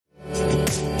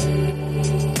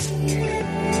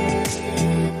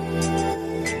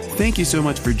Thank you so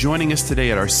much for joining us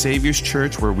today at our Savior's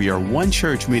Church, where we are one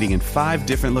church meeting in 5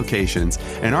 different locations.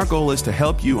 And our goal is to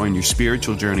help you on your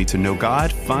spiritual journey to know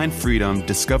God, find freedom,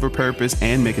 discover purpose,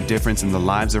 and make a difference in the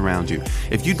lives around you.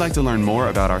 If you'd like to learn more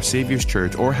about our Savior's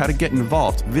Church or how to get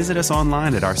involved, visit us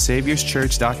online at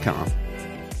oursaviorschurch.com.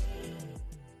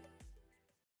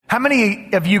 How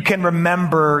many of you can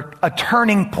remember a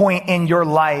turning point in your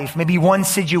life, maybe one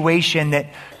situation that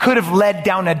could have led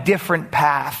down a different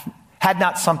path had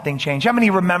not something changed? How many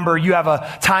remember you have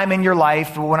a time in your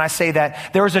life, when I say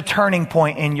that, there was a turning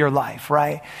point in your life,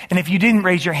 right? And if you didn't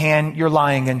raise your hand, you're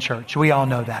lying in church. We all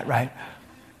know that, right?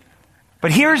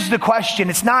 But here's the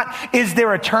question. It's not, is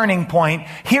there a turning point?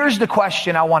 Here's the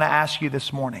question I want to ask you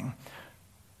this morning.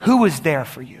 Who was there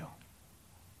for you?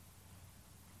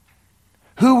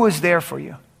 Who was there for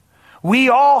you? We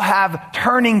all have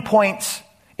turning points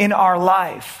in our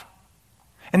life.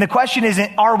 And the question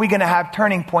isn't, are we going to have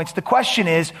turning points? The question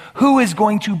is, who is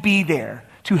going to be there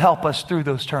to help us through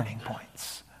those turning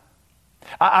points?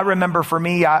 I remember for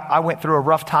me, I went through a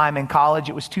rough time in college.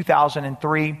 It was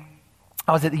 2003.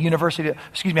 I was at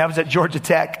I was at Georgia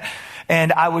Tech.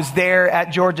 And I was there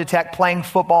at Georgia Tech playing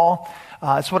football.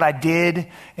 That's what I did.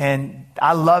 And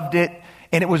I loved it.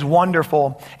 And it was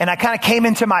wonderful. And I kind of came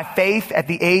into my faith at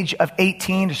the age of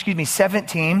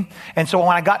 17. And so when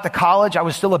I got to college, I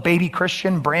was still a baby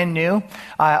Christian, brand new.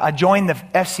 I joined the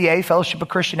FCA, Fellowship of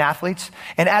Christian Athletes.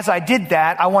 And as I did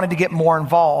that, I wanted to get more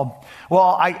involved.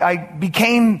 Well, I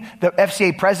became the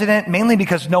FCA president mainly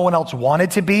because no one else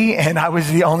wanted to be. And I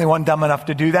was the only one dumb enough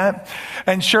to do that.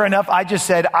 And sure enough, I just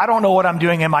said, I don't know what I'm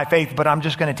doing in my faith, but I'm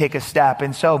just going to take a step.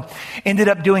 And so ended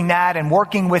up doing that and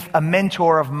working with a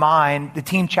mentor of mine, the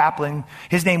team chaplain.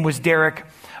 His name was Derek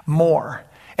Moore.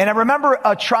 And I remember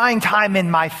a trying time in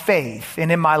my faith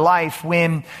and in my life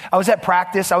when I was at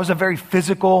practice. I was a very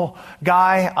physical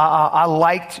guy. I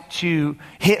liked to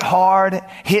hit hard,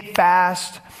 hit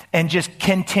fast, and just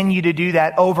continue to do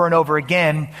that over and over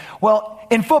again. Well,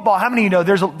 in football, how many of you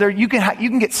know you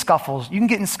can get scuffles. You can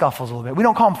get in scuffles a little bit. We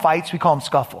don't call them fights, we call them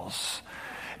scuffles.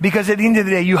 Because at the end of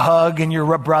the day, you hug and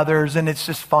you're brothers and it's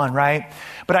just fun, right?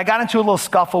 But I got into a little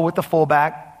scuffle with the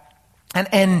fullback.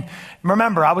 And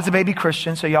remember, I was a baby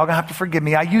Christian, so y'all gonna have to forgive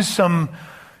me. I used some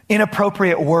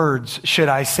inappropriate words, should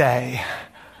I say,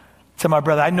 to my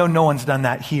brother. I know no one's done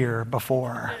that here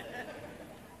before.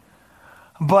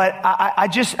 But I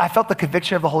felt the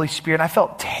conviction of the Holy Spirit. And I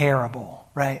felt terrible,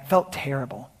 right? Felt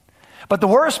terrible. But the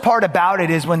worst part about it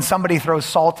is when somebody throws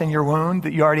salt in your wound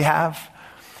that you already have.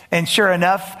 And sure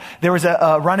enough, there was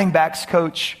a running backs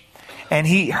coach, and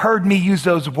he heard me use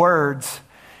those words.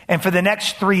 And for the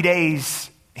next 3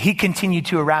 days, he continued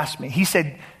to harass me. He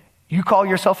said, you call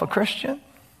yourself a Christian?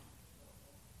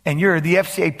 And you're the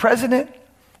FCA president?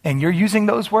 And you're using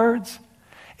those words?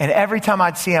 And every time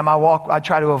I'd see him, I'd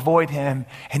try to avoid him.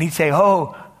 And he'd say,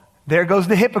 oh, there goes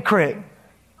the hypocrite.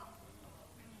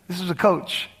 This was a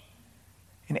coach,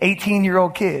 an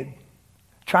 18-year-old kid,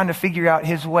 trying to figure out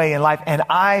his way in life. And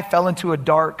I fell into a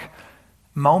dark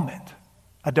moment,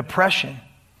 a depression.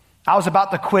 I was about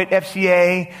to quit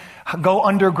FCA, go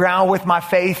underground with my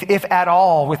faith, if at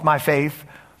all with my faith.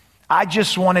 I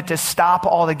just wanted to stop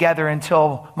altogether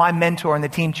until my mentor and the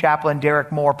team chaplain,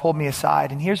 Derek Moore, pulled me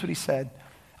aside. And here's what he said.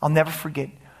 I'll never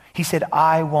forget. He said,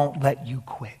 I won't let you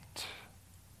quit.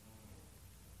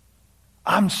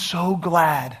 I'm so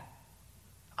glad.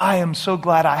 I am so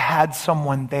glad I had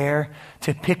someone there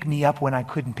to pick me up when I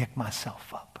couldn't pick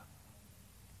myself up.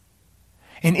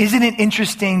 And isn't it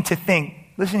interesting to think,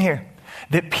 listen here,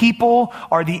 that people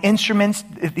are the instruments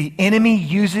that the enemy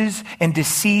uses and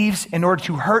deceives in order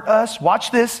to hurt us? Watch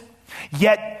this.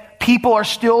 Yet people are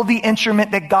still the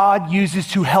instrument that God uses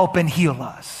to help and heal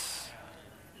us.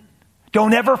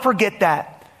 Don't ever forget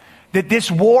that this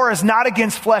war is not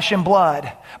against flesh and blood,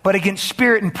 but against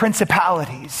spirit and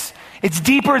principalities. It's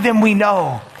deeper than we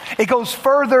know. It goes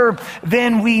further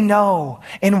than we know.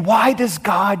 And why does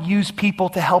God use people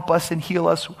to help us and heal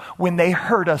us when they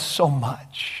hurt us so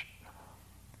much?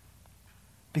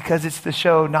 Because it's to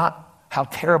show not how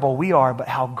terrible we are, but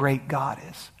how great God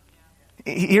is.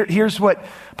 Here's what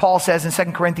Paul says in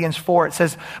 2 Corinthians 4. It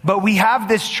says, but we have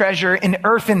this treasure in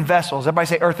earthen vessels. Everybody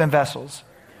say earthen vessels.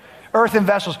 Earthen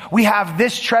vessels. We have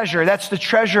this treasure. That's the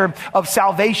treasure of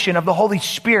salvation, of the Holy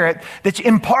Spirit, that's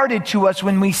imparted to us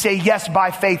when we say yes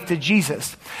by faith to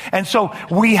Jesus. And so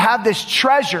we have this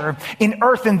treasure in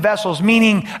earthen vessels,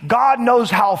 meaning God knows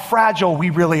how fragile we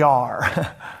really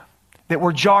are. That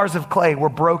we're jars of clay, we're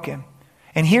broken.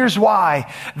 And here's why,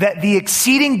 that the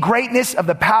exceeding greatness of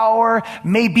the power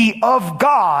may be of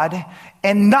God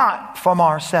and not from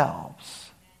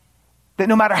ourselves. That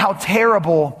no matter how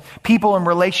terrible people and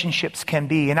relationships can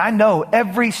be, and I know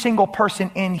every single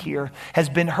person in here has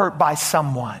been hurt by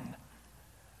someone,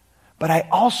 but I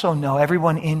also know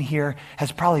everyone in here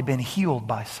has probably been healed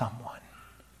by someone.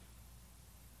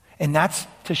 And that's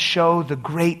to show the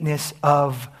greatness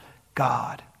of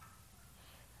God.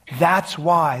 That's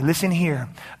why, listen here,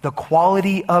 the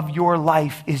quality of your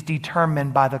life is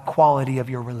determined by the quality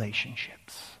of your relationships.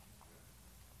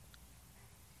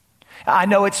 I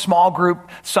know it's small group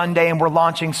Sunday and we're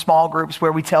launching small groups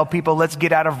where we tell people, let's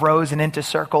get out of rows and into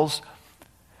circles.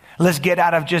 Let's get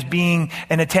out of just being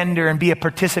an attender and be a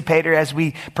participator as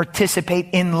we participate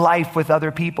in life with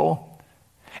other people.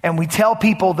 And we tell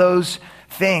people those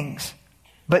things.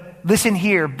 But listen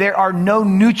here, there are no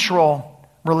neutral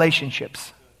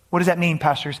relationships. What does that mean,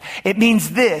 pastors? It means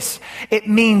this. It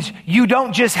means you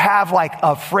don't just have like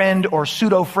a friend or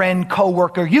pseudo-friend,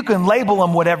 coworker. You can label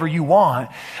them whatever you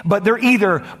want, but they're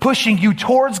either pushing you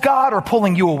towards God or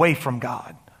pulling you away from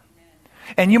God.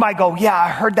 And you might go, yeah, I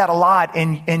heard that a lot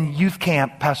in youth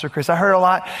camp, Pastor Chris. I heard a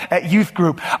lot at youth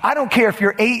group. I don't care if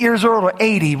you're 8 years old or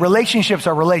 80. Relationships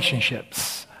are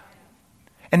relationships.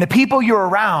 And the people you're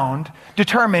around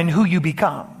determine who you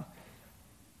become.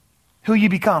 Who you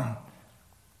become.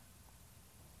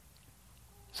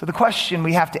 So the question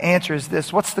we have to answer is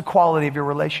this: what's the quality of your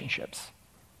relationships?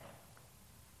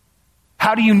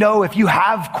 How do you know if you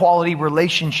have quality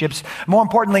relationships? More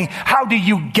importantly, how do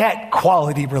you get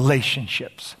quality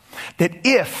relationships? That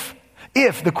if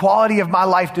the quality of my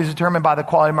life is determined by the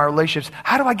quality of my relationships,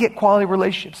 how do I get quality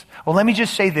relationships? Well, let me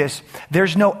just say this.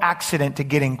 There's no accident to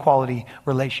getting quality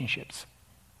relationships.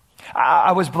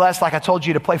 I was blessed, like I told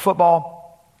you, to play football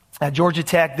at Georgia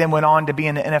Tech, then went on to be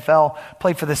in the NFL,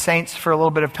 played for the Saints for a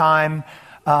little bit of time.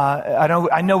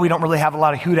 I know we don't really have a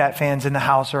lot of Houdat fans in the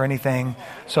house or anything,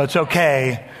 so it's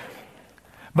okay.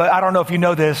 But I don't know if you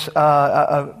know this,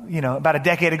 about a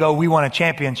decade ago, we won a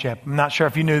championship. I'm not sure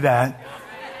if you knew that.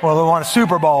 Well, we won a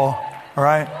Super Bowl, all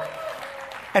right?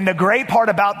 And the great part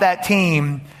about that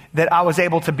team that I was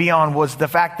able to be on was the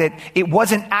fact that it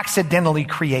wasn't accidentally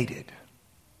created.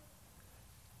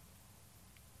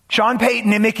 Sean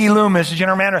Payton and Mickey Loomis, the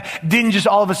general manager, didn't just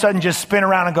all of a sudden just spin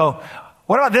around and go,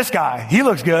 what about this guy? He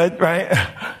looks good, right?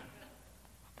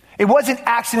 It wasn't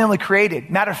accidentally created.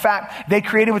 Matter of fact, they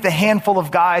created with a handful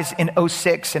of guys in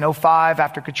 06 and 05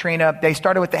 after Katrina. They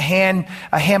started with a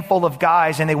handful of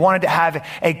guys, and they wanted to have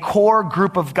a core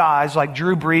group of guys like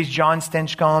Drew Brees, John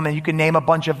Stinchcomb, and you can name a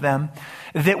bunch of them,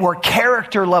 that were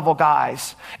character level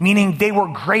guys, meaning they were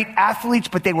great athletes,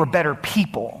 but they were better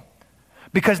people.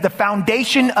 Because the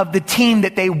foundation of the team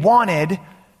that they wanted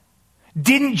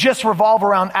didn't just revolve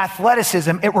around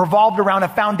athleticism, it revolved around a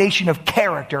foundation of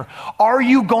character. Are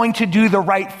you going to do the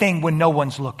right thing when no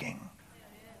one's looking?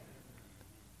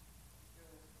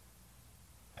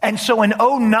 And so in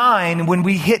 2009, when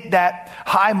we hit that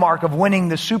high mark of winning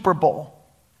the Super Bowl,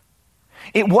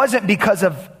 it wasn't because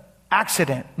of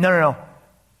accident. No.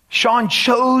 Sean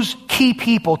chose key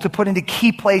people to put into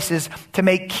key places to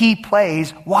make key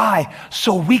plays. Why?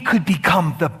 So we could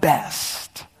become the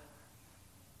best.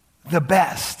 The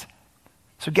best.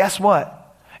 So guess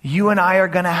what? You and I are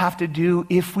going to have to do,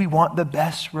 if we want the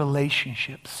best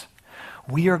relationships,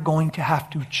 we are going to have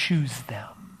to choose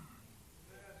them.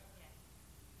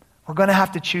 We're going to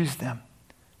have to choose them.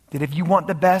 That if you want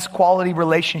the best quality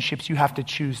relationships, you have to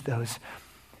choose those.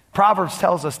 Proverbs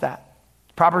tells us that.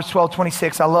 Proverbs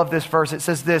 12:26, I love this verse. It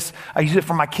says this, I use it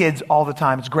for my kids all the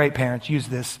time. It's great, parents, use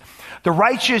this. The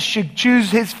righteous should choose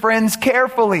his friends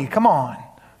carefully. Come on.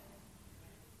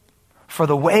 For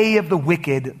the way of the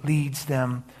wicked leads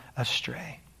them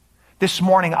astray. This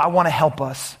morning, I want to help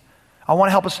us. I want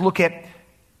to help us look at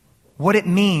what it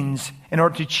means in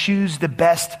order to choose the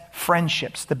best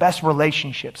friendships, the best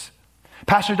relationships.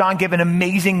 Pastor Don gave an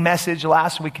amazing message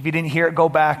last week. If you didn't hear it, go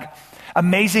back.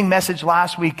 Amazing message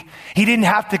last week. He didn't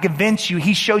have to convince you.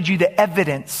 He showed you the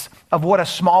evidence of what a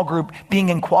small group being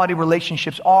in quality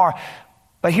relationships are.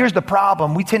 But here's the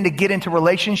problem. We tend to get into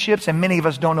relationships and many of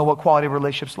us don't know what quality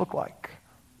relationships look like.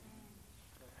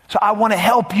 So I want to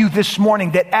help you this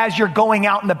morning that as you're going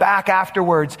out in the back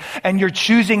afterwards and you're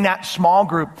choosing that small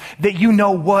group, that you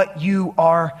know what you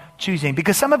are choosing.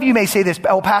 Because some of you may say this,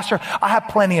 oh, Pastor, I have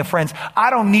plenty of friends.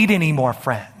 I don't need any more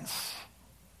friends.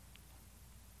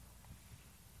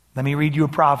 Let me read you a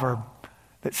proverb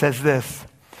that says this.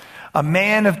 A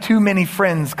man of too many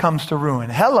friends comes to ruin.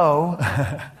 Hello.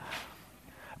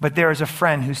 But there is a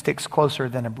friend who sticks closer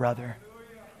than a brother.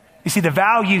 You see, the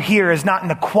value here is not in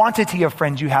the quantity of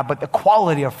friends you have, but the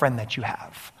quality of friend that you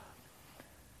have.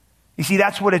 You see,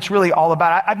 that's what it's really all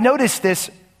about. I've noticed this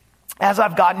as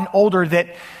I've gotten older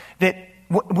that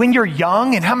When you're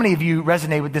young, and how many of you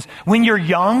resonate with this? When you're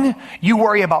young, you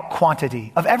worry about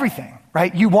quantity of everything,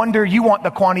 right? You want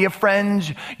the quantity of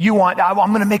friends. I'm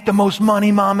going to make the most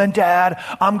money, mom and dad.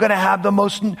 I'm going to have the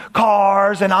most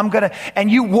cars,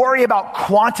 and you worry about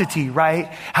quantity, right?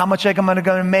 How much am I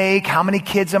going to make? How many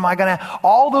kids am I going to have?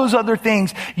 All those other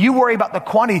things, you worry about the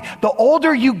quantity. The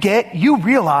older you get, you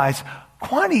realize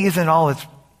quantity isn't all it's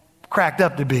cracked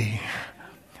up to be.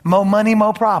 More money,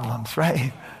 more problems,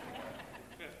 right?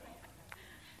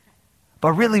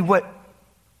 But really what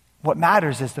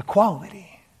matters is the quality.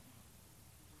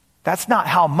 That's not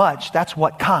how much, that's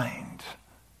what kind.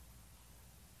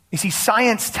 You see,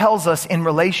 science tells us in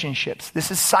relationships,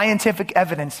 this is scientific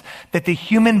evidence, that the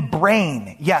human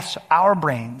brain, yes, our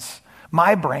brains,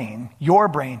 my brain, your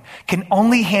brain, can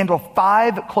only handle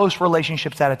 5 close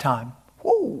relationships at a time.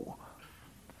 Whoa.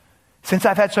 Since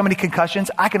I've had so many concussions,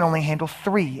 I can only handle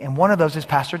 3, and one of those is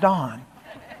Pastor Don.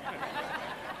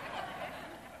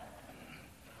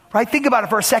 Right? Think about it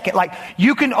for a second. Like,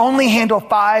 you can only handle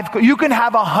 5. You can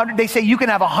have 100. They say you can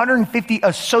have 150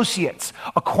 associates,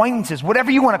 acquaintances,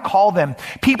 whatever you want to call them.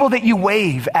 People that you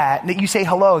wave at, that you say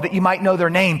hello, that you might know their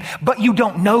name, but you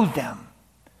don't know them.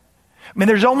 I mean,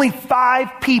 there's only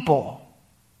 5 people,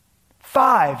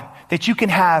 5 that you can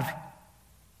have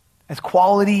as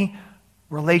quality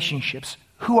relationships.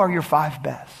 Who are your 5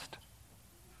 best?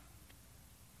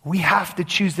 We have to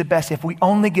choose the best. If we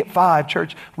only get 5,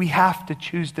 church, we have to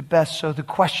choose the best. So the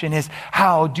question is,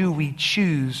 how do we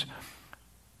choose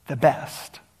the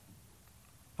best?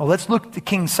 Well, let's look to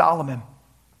King Solomon.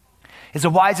 He's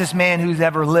the wisest man who's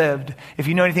ever lived. If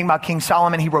you know anything about King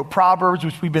Solomon, he wrote Proverbs,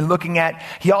 which we've been looking at.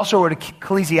 He also wrote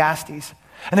Ecclesiastes.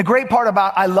 And the great part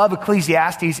about I love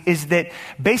Ecclesiastes is that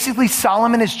basically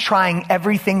Solomon is trying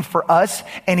everything for us,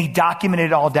 and he documented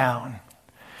it all down.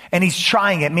 And he's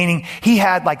trying it, meaning he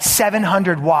had like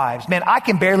 700 wives. Man, I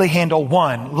can barely handle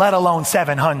 1, let alone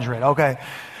 700, okay?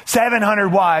 700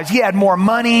 wives. He had more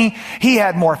money. He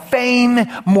had more fame,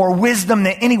 more wisdom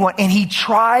than anyone. And he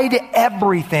tried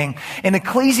everything. And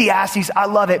Ecclesiastes, I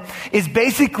love it, is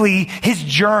basically his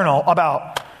journal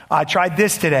about, I tried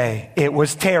this today. It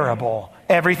was terrible.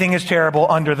 Everything is terrible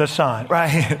under the sun,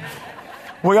 right?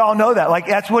 We all know that. Like,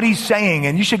 that's what he's saying.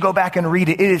 And you should go back and read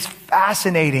it. It is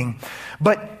fascinating.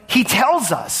 But he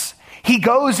tells us, he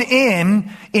goes in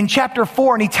chapter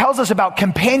 4, and he tells us about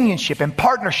companionship and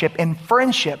partnership and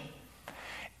friendship.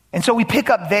 And so we pick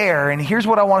up there, and here's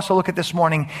what I want us to look at this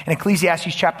morning in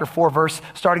Ecclesiastes chapter 4,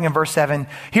 starting in verse 7.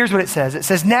 Here's what it says. It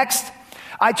says, next,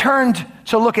 I turned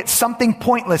to look at something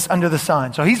pointless under the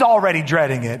sun. So he's already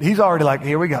dreading it. He's already like,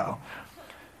 here we go.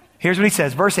 Here's what he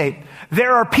says, verse 8.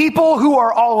 There are people who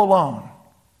are all alone.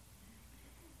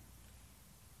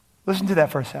 Listen to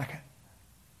that for a second.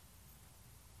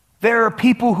 There are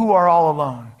people who are all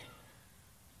alone.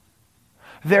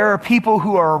 There are people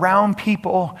who are around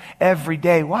people every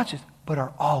day, watch this, but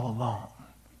are all alone.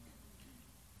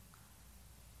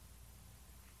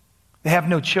 They have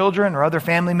no children or other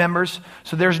family members,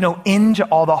 so there's no end to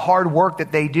all the hard work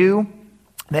that they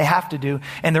have to do,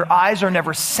 and their eyes are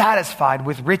never satisfied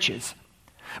with riches.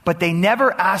 But they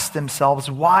never ask themselves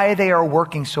why they are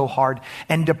working so hard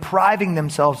and depriving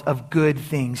themselves of good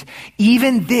things.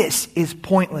 Even this is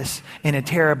pointless and a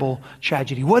terrible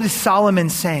tragedy. What is Solomon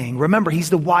saying? Remember,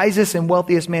 he's the wisest and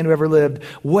wealthiest man who ever lived.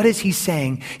 What is he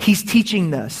saying? He's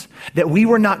teaching us that we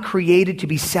were not created to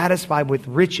be satisfied with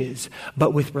riches,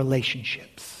 but with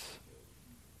relationships.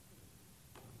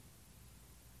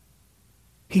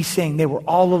 He's saying they were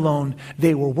all alone.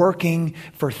 They were working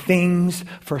for things,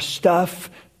 for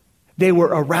stuff. They were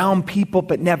around people,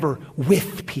 but never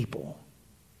with people.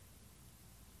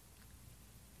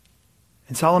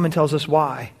 And Solomon tells us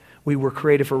why we were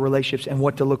created for relationships and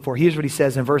what to look for. Here's what he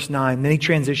says in verse 9. Then he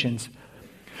transitions.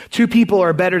 2 people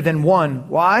are better than 1.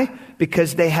 Why?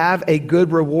 Because they have a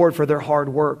good reward for their hard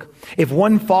work. If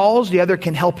one falls, the other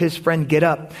can help his friend get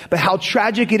up. But how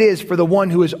tragic it is for the one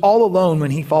who is all alone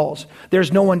when he falls.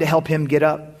 There's no one to help him get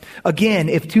up. Again,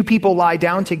 if 2 people lie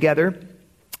down together,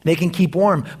 they can keep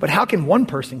warm. But how can one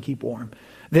person keep warm?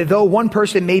 Though one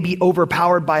person may be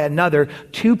overpowered by another,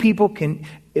 2 people can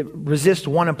resist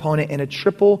one opponent, and a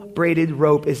triple braided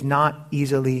rope is not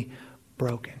easily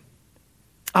broken.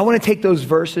 I want to take those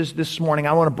verses this morning.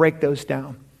 I want to break those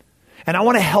down. And I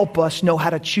want to help us know how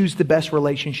to choose the best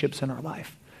relationships in our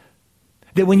life.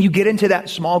 That when you get into that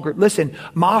small group, listen,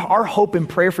 our hope and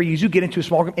prayer for you is you get into a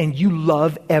small group and you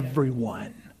love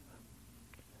everyone.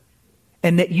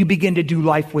 And that you begin to do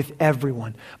life with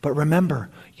everyone. But remember,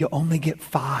 you only get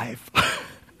 5.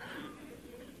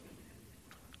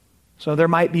 So there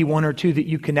might be 1 or 2 that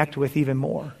you connect with even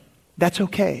more. That's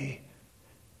okay.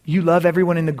 You love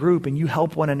everyone in the group and you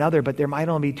help one another, but there might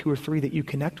only be 2 or 3 that you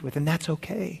connect with, and that's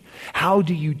okay. How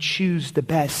do you choose the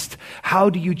best? How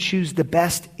do you choose the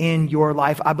best in your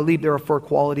life? I believe there are 4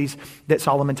 qualities that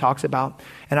Solomon talks about,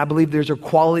 and I believe those are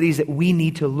qualities that we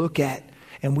need to look at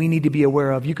and we need to be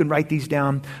aware of. You can write these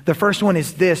down. The first one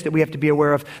is this that we have to be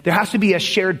aware of. There has to be a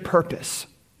shared purpose.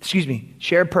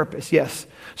 Shared purpose, yes.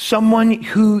 Someone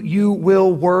who you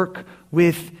will work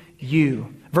with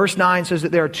you. Verse 9 says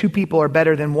that there are 2 people are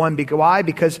better than one. Why?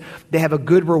 Because they have a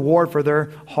good reward for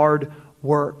their hard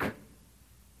work.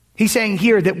 He's saying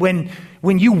here that when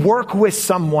you work with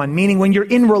someone, meaning when you're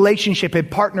in relationship and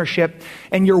partnership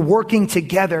and you're working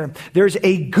together, there's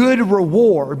a good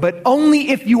reward, but only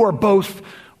if you are both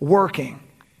working.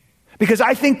 Because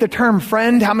I think the term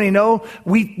friend, how many know,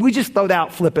 we just throw that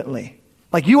out flippantly.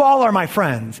 Like, you all are my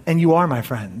friends, and you are my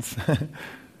friends.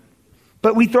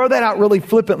 But we throw that out really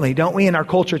flippantly, don't we, in our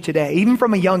culture today? Even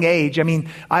from a young age. I mean,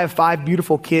 I have 5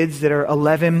 beautiful kids that are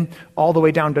 11 all the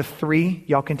way down to 3.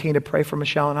 Y'all continue to pray for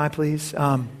Michelle and I, please.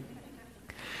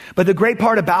 But the great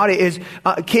part about it is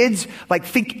kids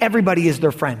think everybody is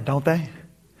their friend, don't they?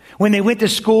 When they went to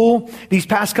school these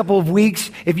past couple of weeks,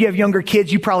 if you have younger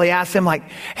kids, you probably ask them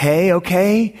hey,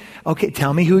 okay,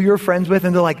 tell me who you're friends with.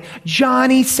 And they're like,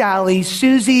 Johnny, Sally,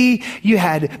 Susie, you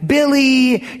had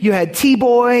Billy, you had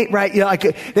T-Boy, right?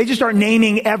 They just start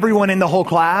naming everyone in the whole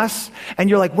class. And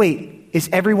you're like, wait, is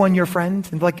everyone your friend?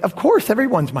 And they're like, of course,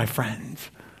 everyone's my friend.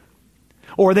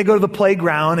 Or they go to the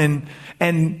playground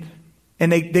and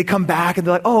they come back and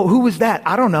they're like, oh, who was that?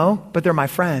 I don't know, but they're my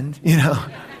friend,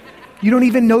 You don't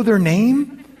even know their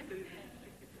name?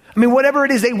 I mean, whatever it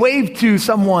is, they wave to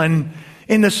someone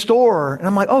in the store. And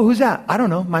I'm like, oh, who's that? I don't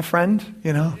know, my friend,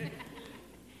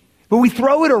 But we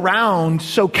throw it around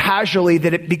so casually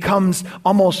that it becomes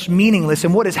almost meaningless.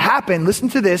 And what has happened, listen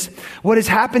to this, what has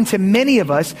happened to many of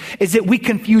us is that we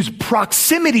confuse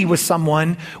proximity with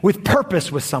someone with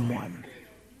purpose with someone.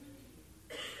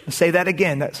 I'll say that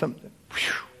again.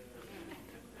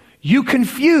 You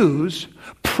confuse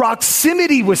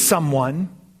proximity with someone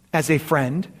as a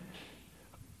friend,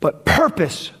 but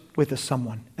purpose with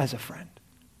someone as a friend.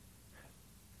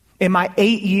 In my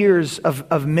 8 years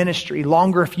of ministry,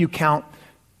 longer if you count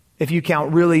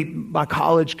really my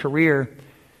college career,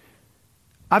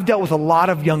 I've dealt with a lot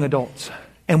of young adults.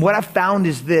 And what I've found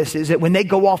is that when they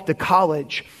go off to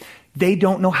college, they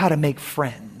don't know how to make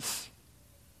friends.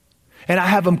 And I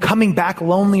have them coming back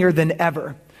lonelier than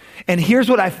ever. And here's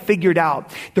what I figured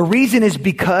out. The reason is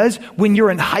because when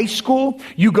you're in high school,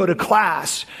 you go to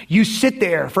class, you sit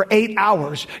there for 8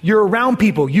 hours, you're around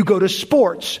people, you go to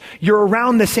sports, you're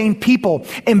around the same people,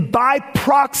 and by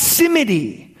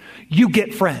proximity, you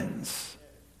get friends.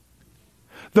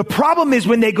 The problem is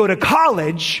when they go to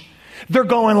college, they're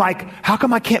going how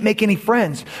come I can't make any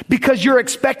friends? Because you're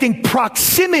expecting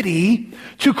proximity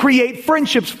to create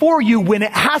friendships for you when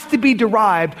it has to be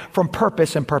derived from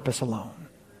purpose and purpose alone.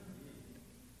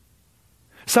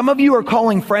 Some of you are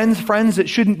calling friends that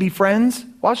shouldn't be friends.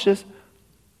 Watch this.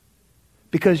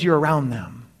 Because you're around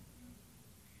them.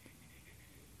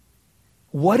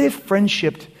 What if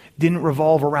friendship didn't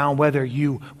revolve around whether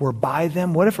you were by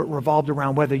them? What if it revolved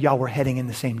around whether y'all were heading in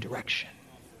the same direction?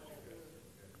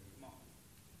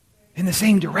 In the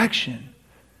same direction.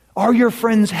 Are your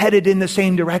friends headed in the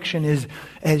same direction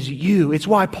as you? It's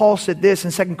why Paul said this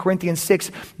in 2 Corinthians 6,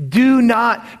 do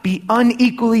not be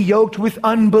unequally yoked with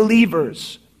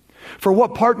unbelievers. For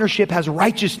what partnership has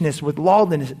righteousness with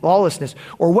lawlessness?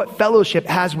 Or what fellowship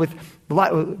has with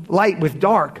light with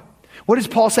dark? What is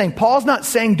Paul saying? Paul's not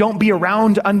saying don't be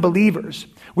around unbelievers.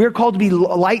 We are called to be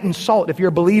light and salt if you're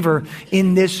a believer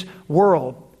in this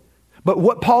world. But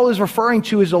what Paul is referring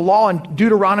to is a law in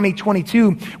Deuteronomy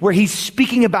 22 where he's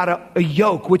speaking about a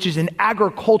yoke, which is an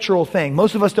agricultural thing.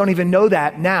 Most of us don't even know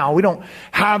that now. We don't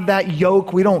have that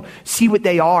yoke. We don't see what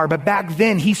they are. But back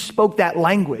then he spoke that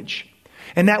language.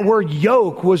 And that word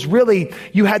yoke was really,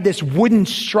 you had this wooden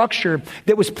structure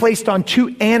that was placed on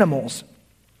 2 animals.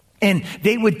 And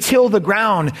they would till the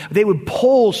ground. They would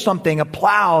pull something, a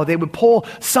plow. They would pull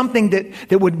something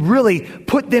that would really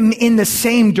put them in the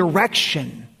same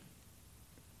direction.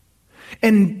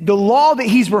 And the law that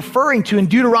he's referring to in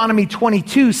Deuteronomy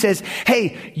 22 says,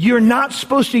 hey, you're not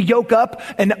supposed to yoke up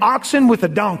an oxen with a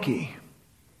donkey.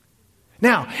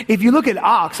 Now, if you look at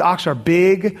ox are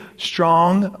big,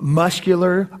 strong,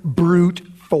 muscular, brute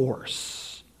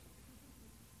force.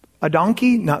 A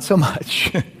donkey, not so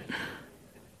much.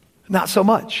 Not so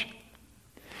much.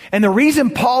 And the reason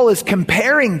Paul is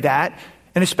comparing that,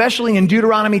 and especially in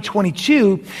Deuteronomy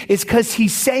 22, is because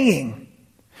he's saying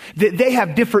that they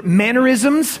have different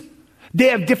mannerisms, they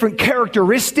have different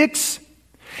characteristics,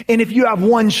 And if you have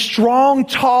one strong,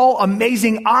 tall,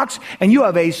 amazing ox, and you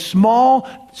have a small,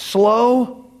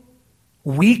 slow,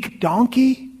 weak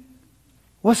donkey,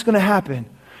 what's going to happen?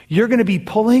 You're going to be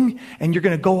pulling, and you're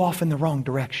going to go off in the wrong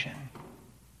direction.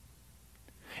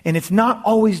 And it's not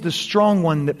always the strong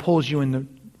one that pulls you in the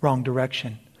wrong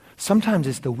direction. Sometimes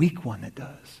it's the weak one that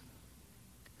does.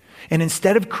 And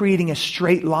instead of creating a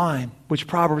straight line, which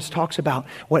Proverbs talks about,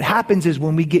 what happens is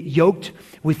when we get yoked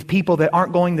with people that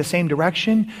aren't going the same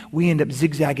direction, we end up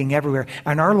zigzagging everywhere.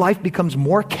 And our life becomes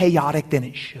more chaotic than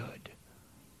it should.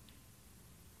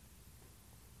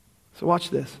 So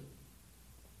watch this.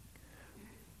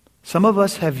 Some of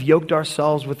us have yoked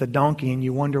ourselves with a donkey and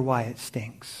you wonder why it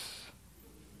stinks.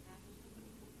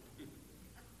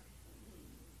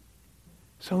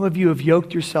 Some of you have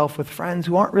yoked yourself with friends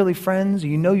who aren't really friends,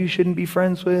 you know you shouldn't be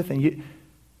friends with, and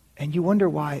you wonder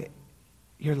why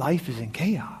your life is in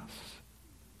chaos.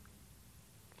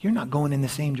 You're not going in the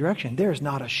same direction. There's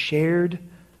not a shared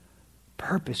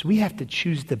purpose. We have to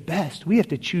choose the best. We have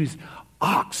to choose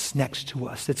ox next to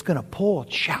us that's going to pull,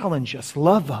 challenge us,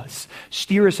 love us,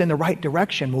 steer us in the right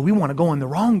direction. Well, we want to go in the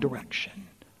wrong direction.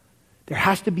 There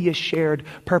has to be a shared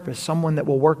purpose, someone that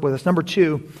will work with us. Number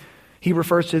 2, he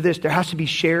refers to this. There has to be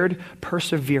shared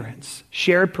perseverance.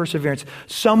 Shared perseverance.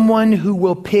 Someone who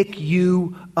will pick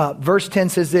you up. Verse 10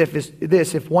 says this,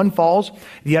 if one falls,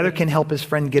 the other can help his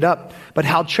friend get up. But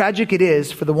how tragic it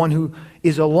is for the one who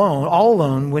is alone, all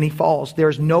alone when he falls.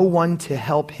 There's no one to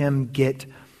help him get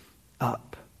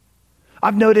up.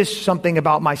 I've noticed something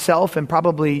about myself, and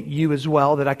probably you as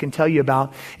well, that I can tell you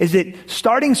about, is that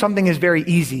starting something is very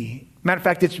easy. Matter of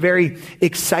fact, it's very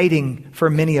exciting for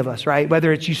many of us, right?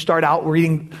 Whether it's you start out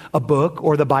reading a book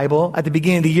or the Bible. At the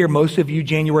beginning of the year, most of you,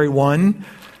 January 1,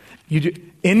 you do,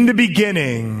 in the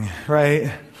beginning,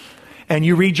 right? And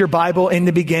you read your Bible in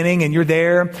the beginning and you're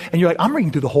there and you're like, I'm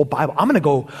reading through the whole Bible. I'm going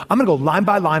to go line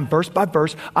by line, verse by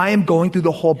verse. I am going through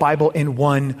the whole Bible in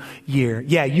 1 year.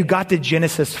 Yeah, you got to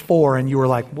Genesis 4 and you were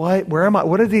like, what? Where am I?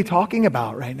 What are they talking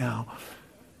about right now?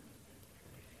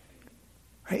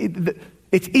 Right?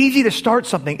 It's easy to start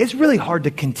something. It's really hard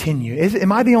to continue.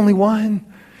 Am I the only one?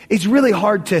 It's really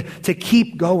hard to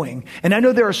keep going. And I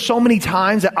know there are so many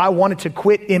times that I wanted to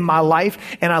quit in my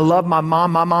life, and I love my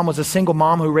mom. My mom was a single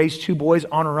mom who raised 2 boys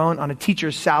on her own on a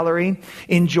teacher's salary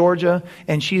in Georgia,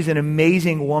 and she's an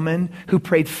amazing woman who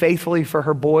prayed faithfully for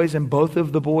her boys, and both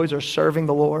of the boys are serving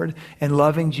the Lord and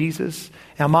loving Jesus.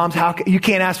 Now, moms, you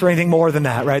can't ask for anything more than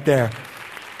that right there.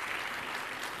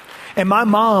 And my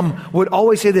mom would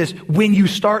always say this, when you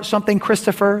start something,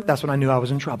 Christopher, that's when I knew I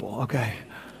was in trouble, okay?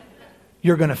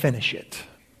 You're going to finish it.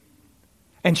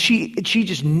 And she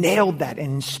just nailed that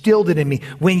and instilled it in me.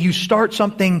 When you start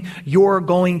something, you're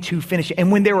going to finish it.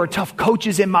 And when there were tough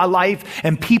coaches in my life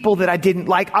and people that I didn't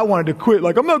like, I wanted to quit.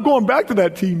 Like, I'm not going back to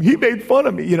that team. He made fun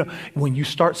of me. You know, when you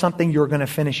start something, you're going to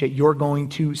finish it. You're going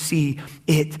to see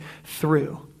it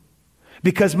through.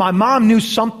 Because my mom knew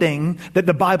something that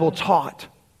the Bible taught.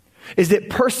 Is that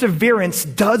perseverance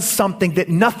does something that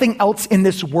nothing else in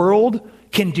this world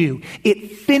can do.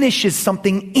 It finishes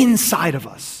something inside of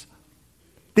us.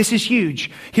 This is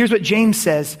huge. Here's what James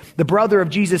says, the brother of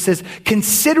Jesus says,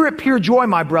 consider it pure joy,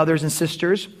 my brothers and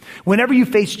sisters, whenever you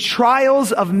face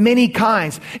trials of many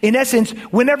kinds. In essence,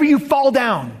 whenever you fall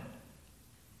down.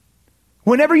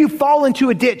 Whenever you fall into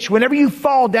a ditch, whenever you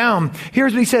fall down,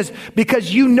 here's what he says,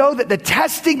 because you know that the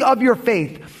testing of your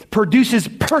faith produces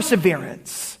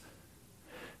perseverance.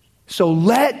 So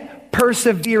let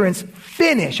perseverance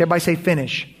finish. Everybody say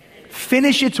finish.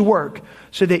 Finish its work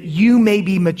so that you may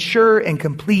be mature and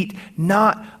complete,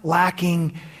 not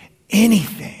lacking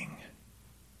anything.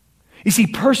 You see,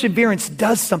 perseverance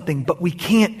does something, but we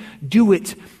can't do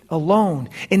it alone.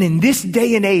 And in this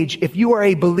day and age, if you are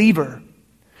a believer,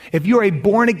 if you are a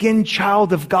born again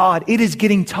child of God, it is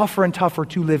getting tougher and tougher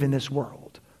to live in this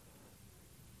world.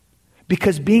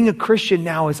 Because being a Christian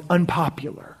now is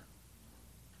unpopular.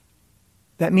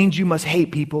 That means you must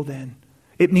hate people then.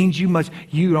 It means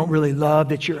you don't really love,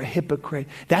 that you're a hypocrite.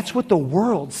 That's what the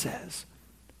world says.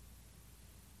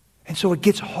 And so it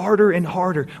gets harder and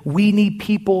harder. We need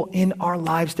people in our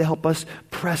lives to help us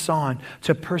press on,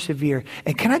 to persevere.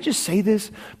 And can I just say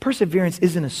this? Perseverance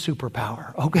isn't a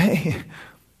superpower, okay?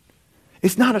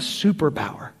 It's not a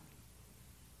superpower.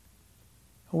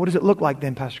 What does it look like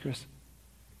then, Pastor Chris?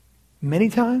 Many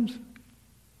times,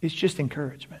 it's just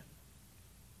encouragement.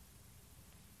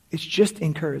 It's just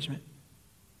encouragement.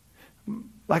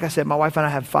 Like I said, my wife and I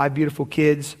have 5 beautiful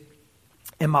kids,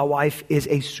 and my wife is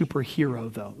a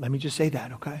superhero, though. Let me just say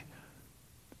that, okay?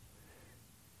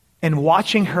 And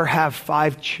watching her have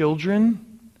 5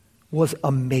 children was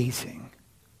amazing.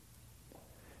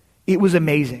 it was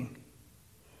amazing.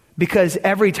 Because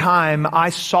every time I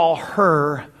saw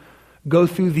her go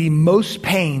through the most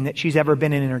pain that she's ever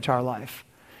been in her entire life.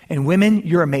 And women,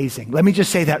 you're amazing. Let me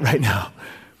just say that right now.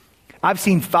 I've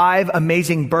seen 5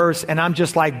 amazing births, and I'm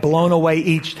just like blown away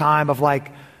each time of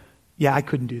like, yeah, I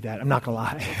couldn't do that. I'm not going to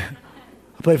lie.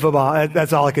 I play football.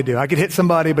 That's all I could do. I could hit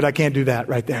somebody, but I can't do that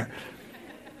right there.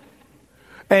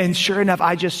 And sure enough,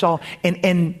 I just saw,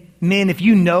 and men, if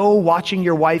you know watching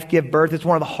your wife give birth, it's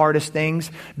one of the hardest things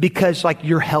because like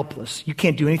you're helpless. You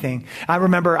can't do anything. I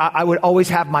remember I would always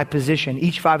have my position.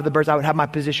 Each 5 of the births, I would have my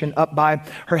position up by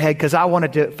her head because I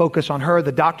wanted to focus on her.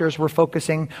 The doctors were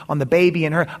focusing on the baby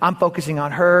and her. I'm focusing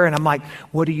on her. And I'm like,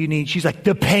 what do you need? She's like,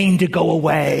 the pain to go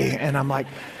away. And I'm like,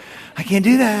 I can't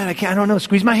do that. I don't know.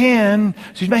 Squeeze my hand.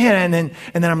 And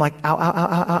then I'm like, ow, ow, ow,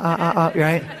 ow, ow, ow, ow,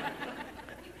 right?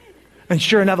 And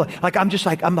sure enough,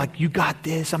 I'm like, you got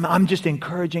this. I'm just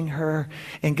encouraging her.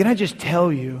 And can I just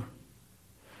tell you,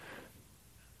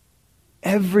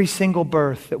 every single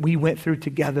birth that we went through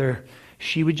together,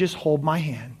 she would just hold my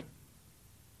hand.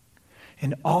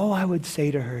 And all I would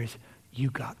say to her is, you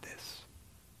got this.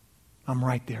 I'm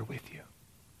right there with you.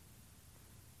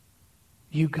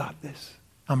 You got this.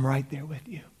 I'm right there with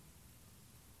you.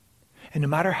 And no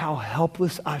matter how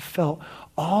helpless I felt,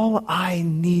 all I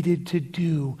needed to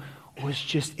do was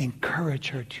just encourage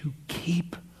her to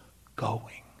keep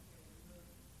going.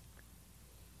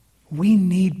 We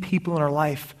need people in our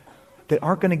life that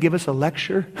aren't going to give us a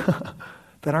lecture,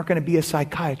 that aren't going to be a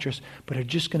psychiatrist, but are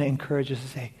just going to encourage us to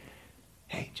say,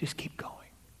 hey, just keep going.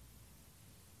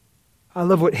 I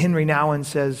love what Henry Nouwen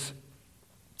says.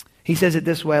 He says it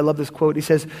this way. I love this quote. He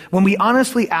says, when we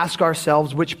honestly ask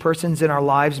ourselves which persons in our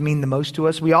lives mean the most to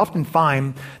us, we often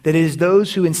find that it is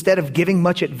those who, instead of giving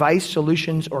much advice,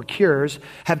 solutions, or cures,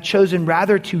 have chosen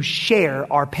rather to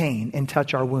share our pain and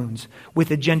touch our wounds with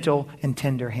a gentle and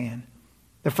tender hand.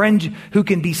 The friend who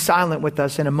can be silent with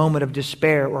us in a moment of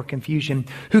despair or confusion,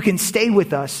 who can stay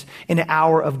with us in an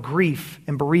hour of grief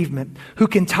and bereavement, who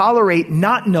can tolerate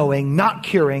not knowing, not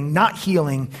curing, not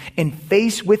healing, and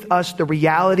face with us the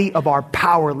reality of our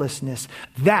powerlessness.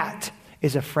 That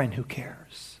is a friend who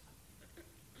cares.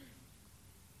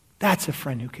 That's a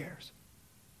friend who cares.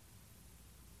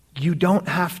 You don't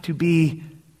have to be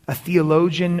a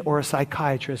theologian or a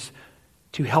psychiatrist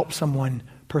to help someone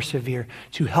persevere,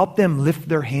 to help them lift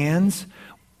their hands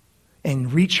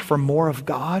and reach for more of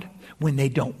God when they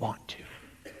don't want to.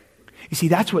 You see,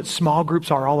 that's what small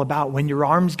groups are all about. When your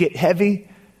arms get heavy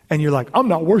and you're like, I'm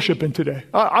not worshiping today.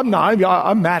 I'm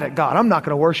mad at God. I'm not going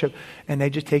to worship. And they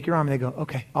just take your arm and they go,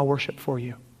 okay, I'll worship for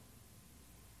you.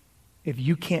 If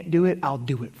you can't do it, I'll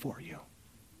do it for you.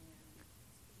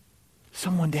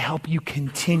 Someone to help you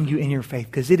continue in your faith,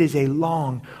 because it is a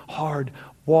long, hard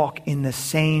walk in the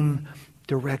same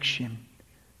direction.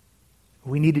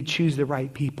 We need to choose the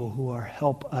right people who are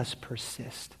help us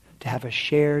persist, to have a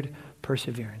shared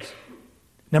perseverance.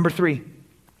 Number 3,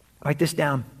 write this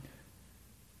down.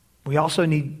 We also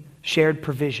need shared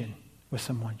provision with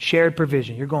someone. Shared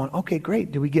provision. You're going, okay,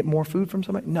 great. Do we get more food from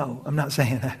somebody? No, I'm not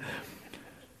saying that.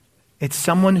 It's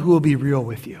someone who will be real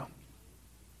with you.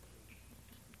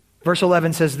 Verse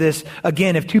 11 says this,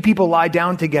 again, if 2 people lie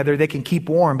down together, they can keep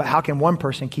warm, but how can one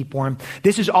person keep warm?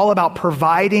 This is all about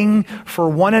providing for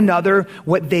one another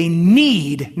what they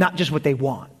need, not just what they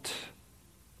want.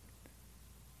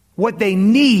 What they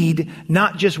need,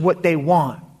 not just what they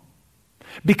want.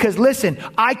 Because listen,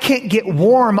 I can't get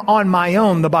warm on my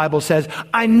own, the Bible says.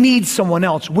 I need someone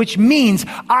else, which means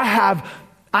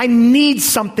I need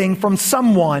something from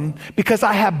someone because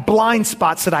I have blind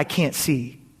spots that I can't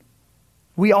see.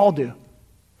 We all do.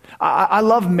 I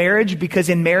love marriage because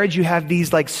in marriage you have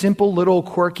these like simple little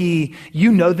quirky,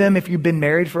 you know them if you've been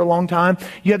married for a long time.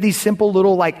 You have these simple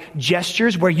little like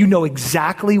gestures where you know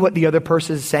exactly what the other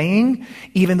person is saying,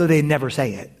 even though they never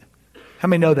say it. How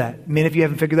many know that? Men, if you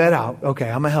haven't figured that out, okay,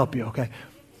 I'm going to help you, okay?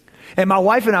 And my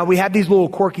wife and I, we have these little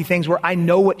quirky things where I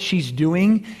know what she's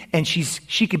doing, and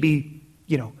she could be,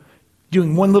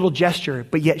 doing one little gesture,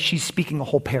 but yet she's speaking a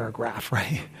whole paragraph,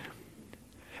 right?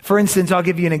 For instance, I'll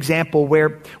give you an example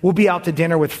where we'll be out to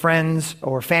dinner with friends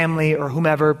or family or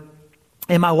whomever,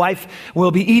 and my wife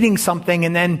will be eating something,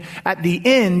 and then at the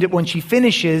end, when she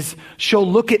finishes, she'll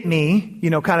look at me,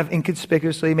 kind of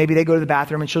inconspicuously. Maybe they go to the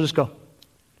bathroom, and she'll just go.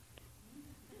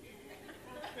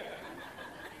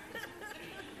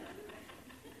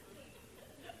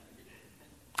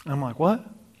 I'm like, what?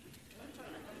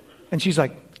 And she's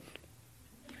like,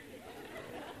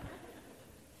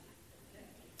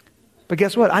 but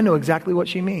guess what? I know exactly what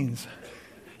she means.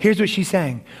 Here's what she's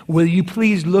saying. Will you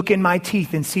please look in my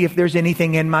teeth and see if there's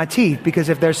anything in my teeth? Because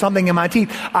if there's something in my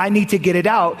teeth, I need to get it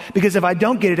out. Because if I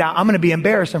don't get it out, I'm going to be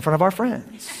embarrassed in front of our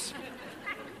friends.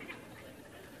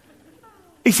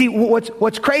 You see,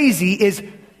 what's crazy is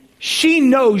she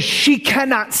knows she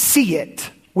cannot see it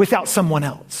without someone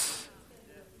else.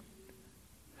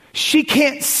 She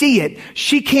can't see it.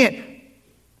 She can't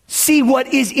see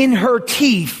what is in her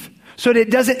teeth so that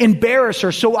it doesn't embarrass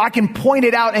her. So I can point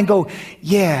it out and go,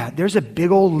 yeah, there's a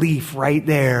big old leaf right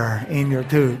there in your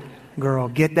tooth. Girl,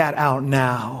 get that out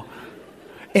now.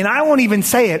 And I won't even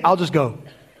say it. I'll just go.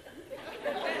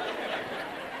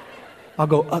 I'll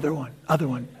go, other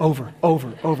one, over.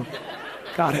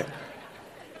 Got it.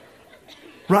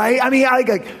 Right? I mean,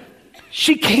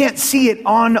 she can't see it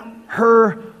on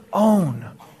her own.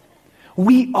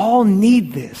 We all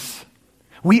need this.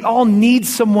 We all need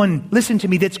someone, listen to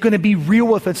me, that's going to be real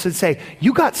with us and say,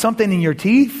 you got something in your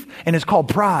teeth and it's called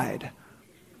pride.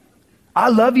 I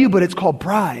love you, but it's called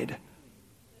pride.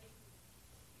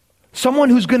 Someone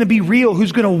who's going to be real,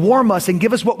 who's going to warm us and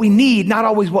give us what we need, not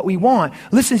always what we want.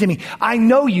 Listen to me. I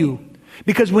know you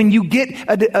because when you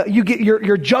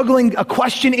you're juggling a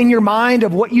question in your mind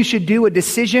of what you should do, a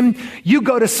decision, you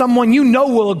go to someone you know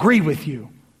will agree with you.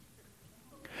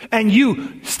 And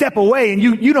you step away and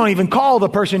you don't even call the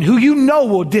person who you know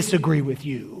will disagree with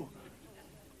you.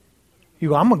 You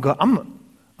go, I'm going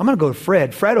to go to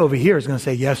Fred. Fred over here is going to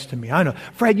say yes to me. I know.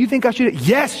 Fred, you think I should?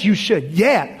 Yes, you should.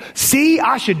 Yeah. See,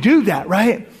 I should do that,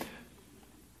 right?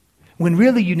 When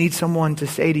really you need someone to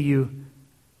say to you,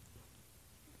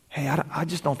 hey, I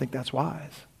just don't think that's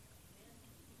wise.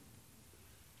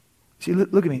 See,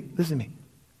 look at me. Listen to me.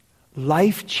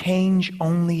 Life change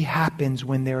only happens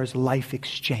when there is life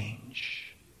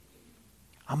exchange.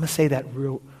 I'm going to say that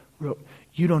real,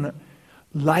 you don't know.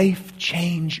 Life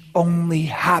change only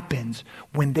happens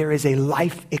when there is a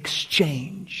life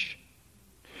exchange.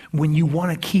 When you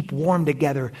want to keep warm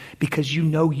together because you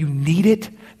know you need it,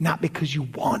 not because you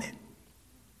want it.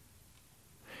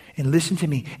 And listen to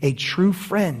me, a true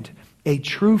friend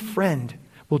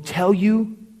will tell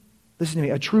you, listen to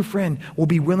me, a true friend will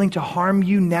be willing to harm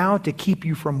you now to keep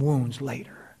you from wounds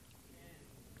later.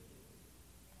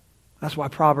 That's why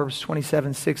Proverbs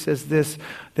 27:6 says this,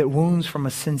 that wounds from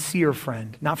a sincere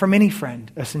friend, not from any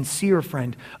friend, a sincere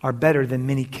friend are better than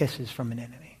many kisses from an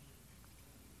enemy.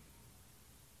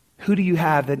 Who do you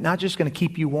have that not just going to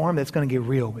keep you warm, that's going to get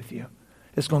real with you?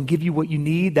 That's going to give you what you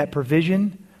need, that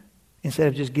provision, instead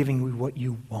of just giving you what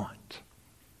you want.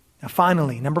 Now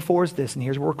finally, number 4 is this, and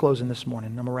here's where we're closing this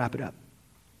morning, and I'm going to wrap it up.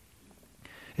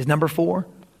 Is number 4,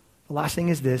 the last thing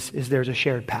is this, is there's a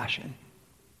shared passion.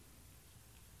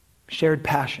 Shared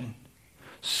passion.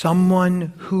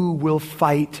 Someone who will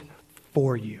fight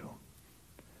for you.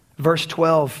 Verse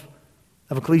 12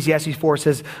 of Ecclesiastes 4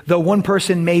 says, though one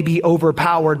person may be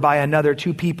overpowered by another,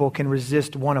 2 people can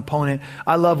resist one opponent.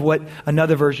 I love what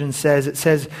another version says. It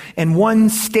says, and one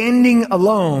standing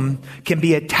alone can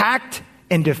be attacked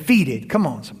and defeated. Come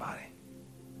on, somebody.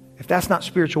 If that's not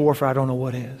spiritual warfare, I don't know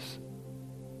what is.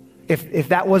 If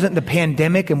that wasn't the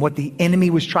pandemic and what the enemy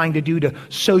was trying to do to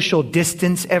social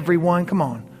distance everyone, come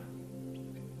on.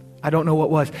 I don't know what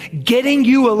was. Getting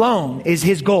you alone is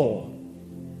his goal.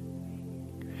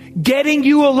 Getting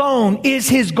you alone is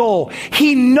his goal.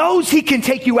 He knows he can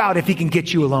take you out if he can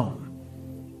get you alone.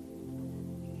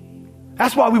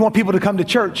 That's why we want people to come to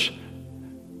church.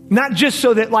 Not just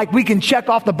so that like we can check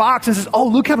off the box and says, oh,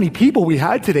 look how many people we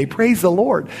had today. Praise the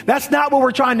Lord. That's not what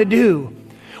we're trying to do.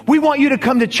 We want you to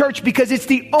come to church because it's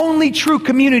the only true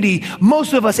community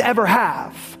most of us ever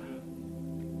have.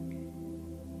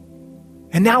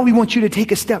 And now we want you to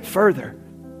take a step further.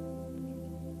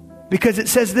 Because it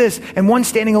says this, and one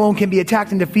standing alone can be attacked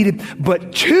and defeated,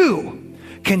 but 2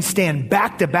 can stand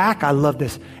back to back, I love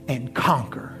this, and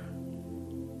conquer.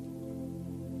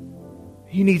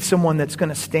 You need someone that's going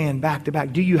to stand back to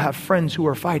back. Do you have friends who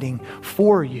are fighting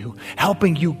for you,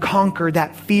 helping you conquer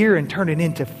that fear and turn it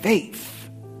into faith?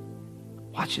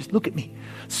 Watch this. Look at me.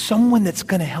 Someone that's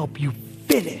going to help you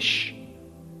finish.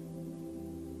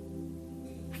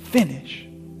 Finish.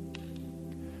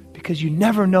 Because you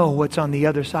never know what's on the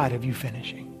other side of you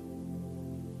finishing.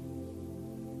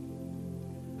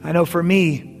 I know for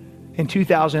me, in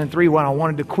 2003, when I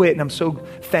wanted to quit, and I'm so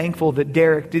thankful that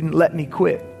Derek didn't let me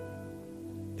quit,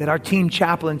 that our team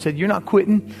chaplain said, you're not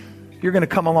quitting, you're going to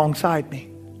come alongside me.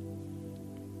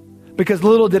 Because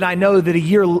little did I know that a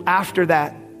year after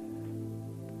that,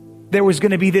 there was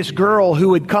going to be this girl who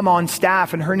would come on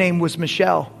staff, and her name was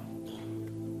Michelle.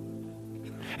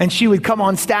 And she would come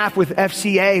on staff with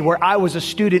FCA, where I was a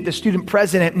student, the student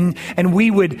president, and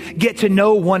we would get to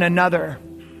know one another.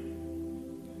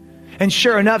 And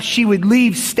sure enough, she would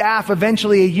leave staff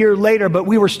eventually a year later, but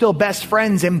we were still best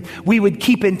friends and we would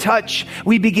keep in touch.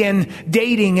 We began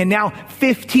dating, and now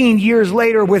 15 years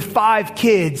later with 5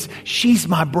 kids, she's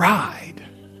my bride.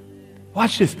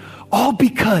 Watch this. All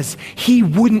because he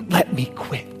wouldn't let me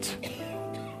quit.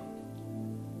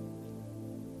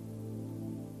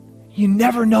 You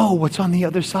never know what's on the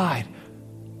other side.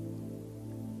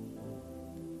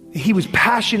 He was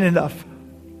passionate enough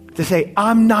to say,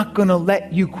 I'm not going to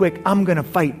let you quit. I'm going to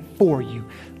fight for you.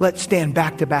 Let's stand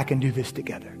back to back and do this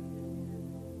together.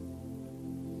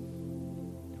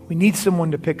 We need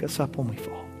someone to pick us up when we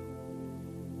fall.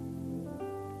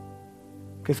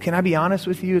 Because can I be honest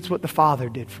with you? It's what the Father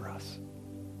did for us.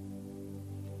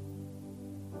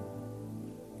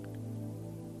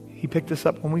 He picked us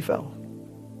up when we fell.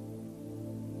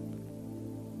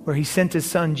 Where he sent his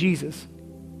son Jesus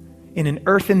in an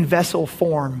earthen vessel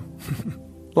form,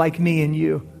 like me and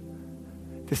you,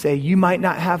 to say, you might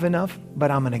not have enough,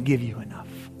 but I'm going to give you enough.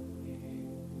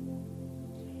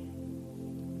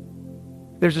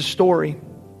 There's a story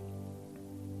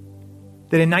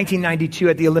that in 1992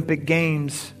 at the Olympic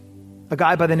Games, a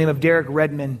guy by the name of Derek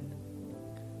Redmond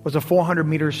was a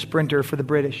 400-meter sprinter for the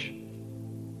British.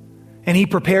 And he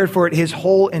prepared for it his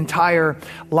whole entire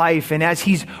life. And as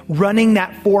he's running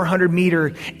that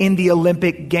 400-meter in the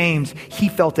Olympic Games, he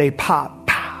felt a pop,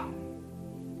 pow,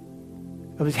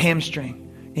 of his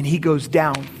hamstring. And he goes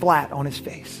down flat on his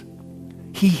face.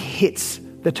 He hits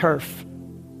the turf.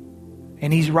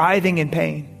 And he's writhing in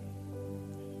pain.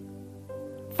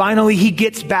 Finally, he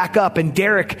gets back up, and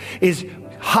Derek is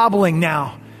hobbling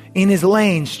now in his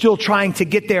lane, still trying to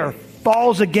get there,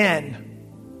 falls again.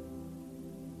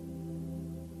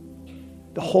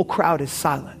 The whole crowd is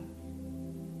silent.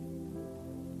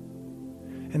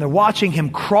 And they're watching him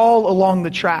crawl along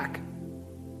the track.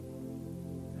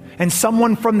 And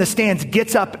someone from the stands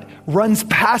gets up, runs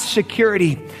past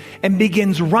security, and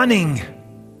begins running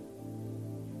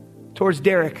towards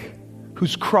Derek,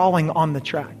 who's crawling on the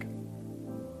track.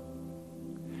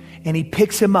 And he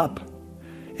picks him up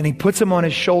and he puts him on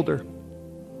his shoulder.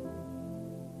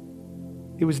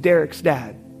 It was Derek's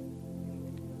dad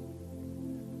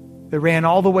that ran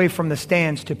all the way from the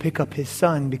stands to pick up his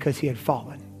son because he had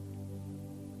fallen.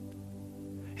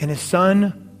 And his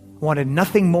son wanted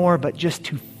nothing more but just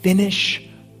to finish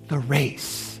the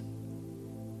race.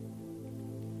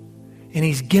 And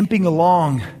he's gimping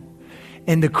along,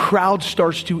 and the crowd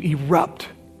starts to erupt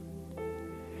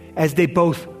as they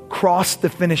both cross the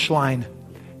finish line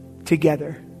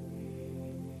together.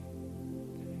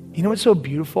 You know what's so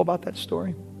beautiful about that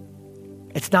story?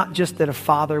 It's not just that a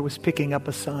father was picking up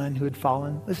a son who had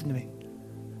fallen. Listen to me.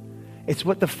 It's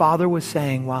what the father was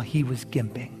saying while he was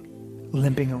gimping,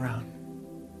 limping around.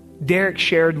 Derek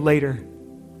shared later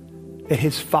that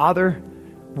his father,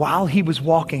 while he was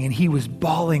walking and he was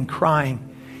bawling,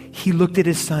 crying, he looked at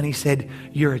his son. He said,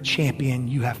 "You're a champion.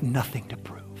 You have nothing to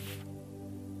prove."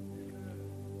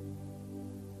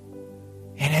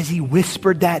 And as he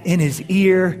whispered that in his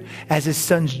ear, as his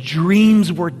son's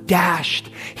dreams were dashed,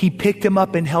 he picked him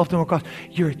up and helped him across.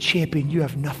 "You're a champion. You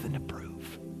have nothing to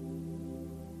prove."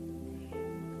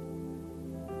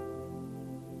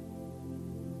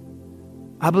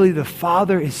 I believe the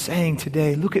Father is saying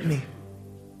today, look at me.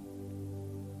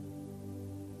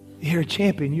 You're a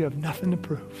champion. You have nothing to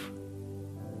prove.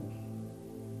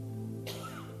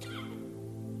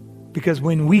 Because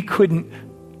when we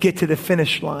couldn't get to the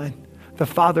finish line, the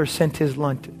Father sent his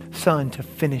Son to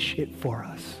finish it for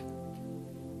us.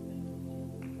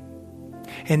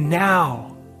 And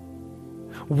now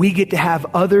we get to have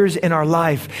others in our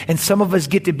life, and some of us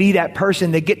get to be that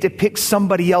person that get to pick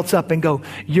somebody else up and go,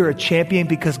 "You're a champion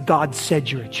because God said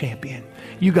you're a champion.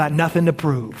 You got nothing to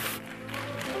prove."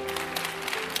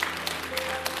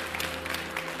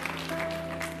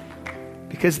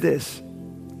 Because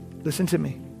listen to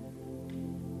me.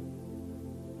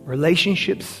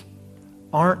 Relationships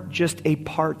aren't just a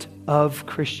part of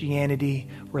Christianity.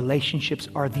 Relationships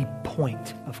are the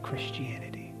point of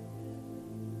Christianity.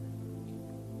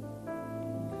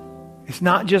 It's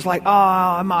not just like,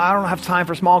 I don't have time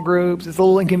for small groups. It's a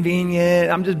little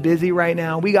inconvenient. I'm just busy right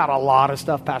now. We got a lot of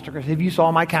stuff, Pastor Chris. If you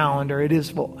saw my calendar, it is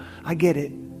full. I get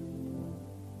it.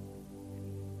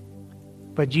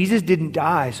 But Jesus didn't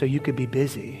die so you could be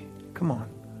busy. Come on.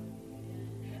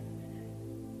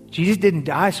 Jesus didn't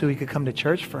die so he could come to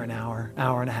church for an hour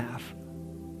and a half.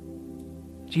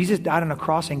 Jesus died on a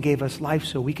cross and gave us life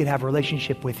so we could have a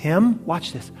relationship with him,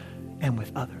 watch this, and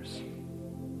with others.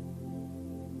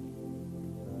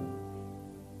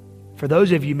 For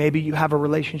those of you, maybe you have a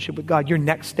relationship with God. Your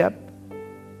next step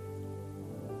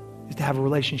is to have a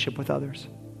relationship with others.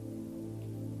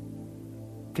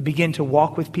 to begin to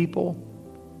walk with people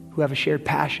who have a shared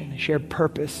passion, a shared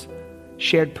purpose,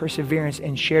 shared perseverance,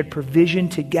 and shared provision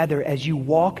together as you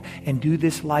walk and do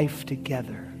this life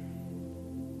together.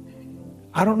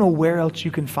 I don't know where else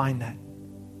you can find that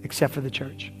except for the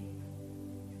church.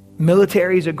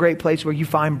 Military is a great place where you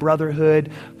find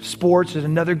brotherhood. Sports is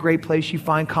another great place you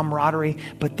find camaraderie.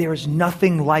 But there's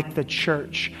nothing like the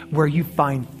church where you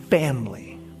find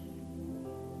family.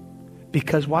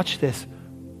 Because watch this,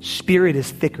 spirit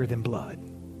is thicker than blood.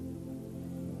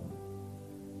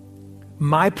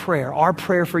 My prayer, our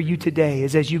prayer for you today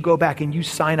is as you go back and you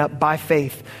sign up by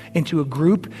faith into a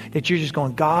group that you're just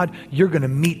going, God, you're going to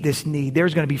meet this need.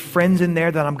 There's going to be friends in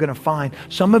there that I'm going to find.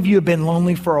 Some of you have been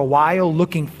lonely for a while,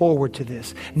 looking forward to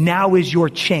this. Now is your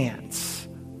chance.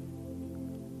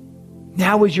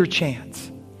 Now is your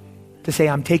chance to say,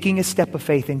 I'm taking a step of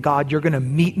faith and God, you're going to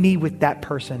meet me with that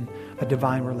person, a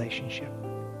divine relationship.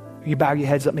 You bow your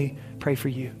heads, let me pray for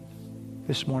you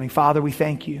this morning. Father, we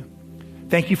thank you.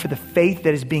 Thank you for the faith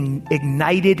that is being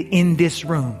ignited in this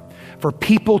room for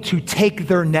people to take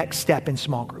their next step in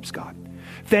small groups, God.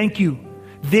 Thank you.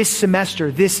 This semester,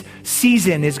 this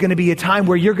season is going to be a time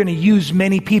where you're going to use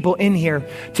many people in here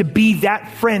to be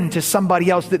that friend to somebody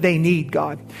else that they need,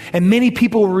 God. And many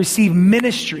people will receive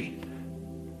ministry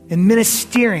and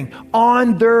ministering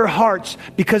on their hearts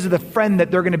because of the friend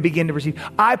that they're going to begin to receive.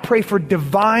 I pray for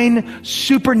divine,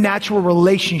 supernatural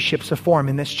relationships to form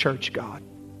in this church, God.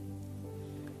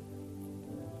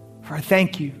 For I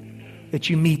thank you that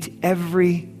you meet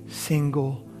every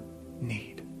single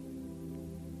need.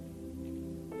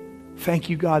 Thank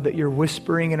you, God, that you're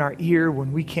whispering in our ear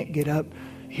when we can't get up.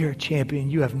 You're a champion.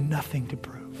 You have nothing to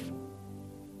prove.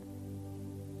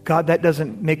 God, that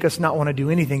doesn't make us not want to do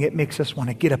anything. It makes us want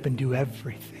to get up and do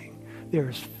everything. There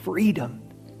is freedom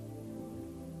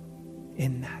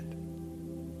in that.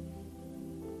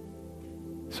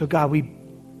 So God, we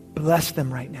bless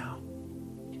them right now.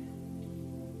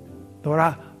 Lord,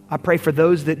 I pray for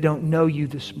those that don't know you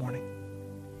this morning.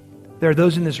 There are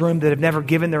those in this room that have never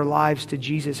given their lives to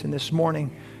Jesus. And this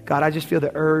morning, God, I just feel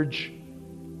the urge,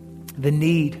 the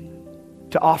need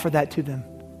to offer that to them.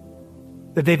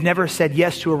 That they've never said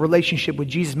yes to a relationship with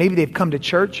Jesus. Maybe they've come to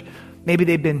church. Maybe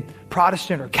they've been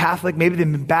Protestant or Catholic. Maybe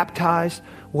they've been baptized.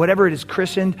 Whatever it is,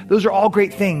 christened. Those are all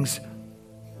great things.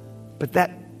 But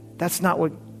that's not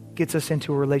what gets us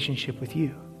into a relationship with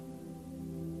you.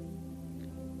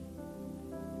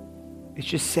 It's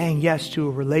just saying yes to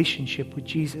a relationship with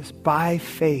Jesus by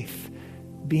faith,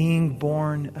 being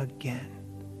born again.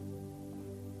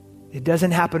 It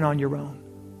doesn't happen on your own.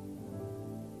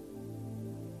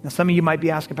 Now, some of you might be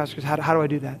asking, Pastor Chris, how do I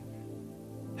do that?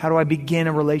 How do I begin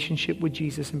a relationship with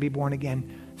Jesus and be born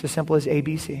again? It's as simple as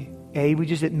ABC. A, we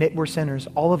just admit we're sinners.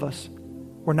 All of us.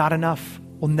 We're not enough.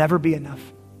 We'll never be enough.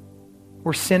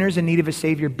 We're sinners in need of a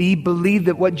Savior. B, believe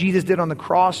that what Jesus did on the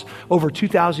cross over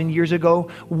 2,000 years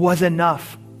ago was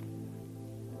enough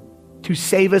to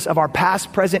save us of our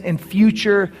past, present, and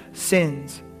future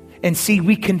sins. And C,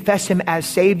 we confess Him as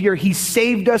Savior. He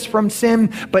saved us from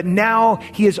sin, but now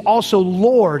He is also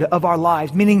Lord of our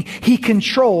lives, meaning He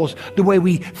controls the way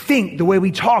we think, the way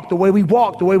we talk, the way we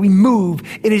walk, the way we move.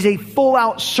 It is a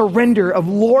full-out surrender of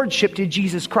lordship to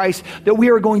Jesus Christ that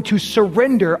we are going to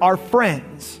surrender our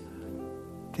friends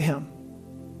to Him.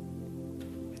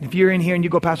 And if you're in here and you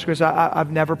go, Pastor Chris,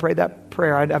 I've never prayed that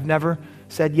prayer. I've never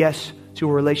said yes to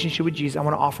a relationship with Jesus. I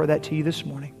want to offer that to you this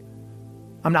morning.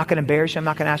 I'm not going to embarrass you. I'm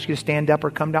not going to ask you to stand up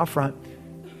or come down front.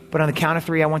 But on the count of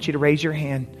 3, I want you to raise your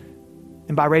hand.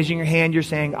 And by raising your hand, you're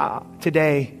saying,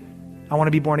 today, I want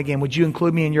to be born again. Would you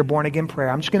include me in your born again prayer?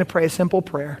 I'm just going to pray a simple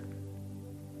prayer.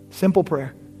 Simple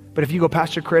prayer. But if you go,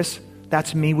 Pastor Chris,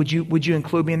 that's me. Would you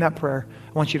include me in that prayer?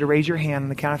 I want you to raise your hand on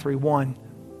the count of 3. 1,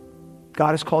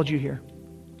 God has called you here.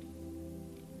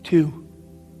 2,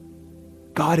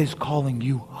 God is calling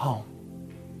you home.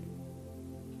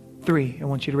 3, I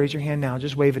want you to raise your hand now.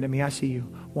 Just wave it at me. I see you.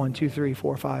 1, 2, 3,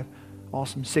 4, 5.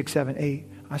 Awesome. 6, 7, 8.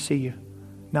 I see you.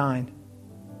 9.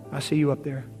 I see you up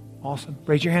there. Awesome.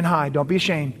 Raise your hand high. Don't be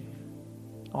ashamed.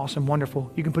 Awesome.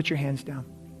 Wonderful. You can put your hands down.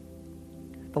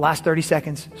 The last 30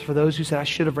 seconds is for those who said, I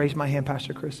should have raised my hand,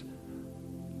 Pastor Chris.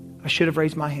 I should have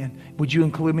raised my hand. Would you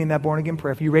include me in that born again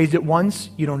prayer? If you raised it once,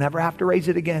 you don't ever have to raise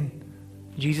it again.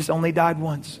 Jesus only died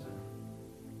once.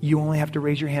 You only have to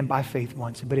raise your hand by faith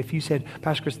once. But if you said,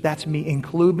 Pastor Chris, that's me,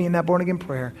 include me in that born again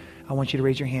prayer, I want you to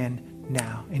raise your hand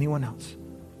now. Anyone else?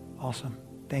 Awesome.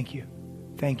 Thank you.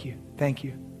 Thank you. Thank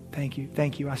you. Thank you.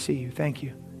 Thank you. I see you. Thank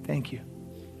you. Thank you.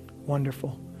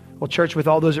 Wonderful. Well, church, with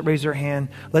all those that raise their hand,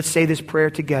 let's say this prayer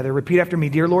together. Repeat after me.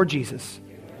 Dear Lord Jesus,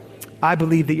 I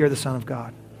believe that you're the Son of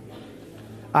God.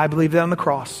 I believe that on the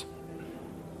cross,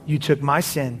 You took my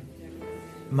sin,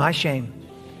 my shame,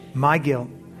 my guilt,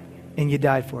 and you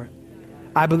died for it.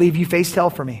 I believe you faced hell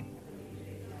for me,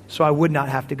 so I would not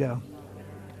have to go.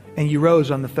 And you rose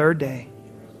on the third day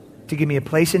to give me a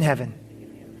place in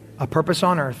heaven, a purpose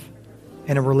on earth,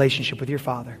 and a relationship with your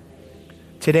Father.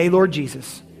 Today, Lord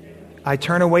Jesus, I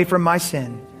turn away from my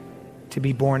sin to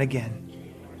be born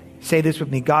again. Say this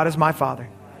with me. God is my Father.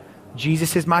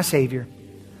 Jesus is my Savior.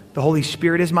 The Holy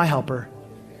Spirit is my helper.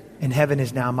 And heaven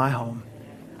is now my home.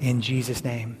 In Jesus'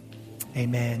 name,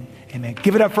 amen. Amen.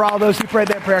 Give it up for all those who prayed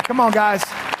that prayer. Come on, guys.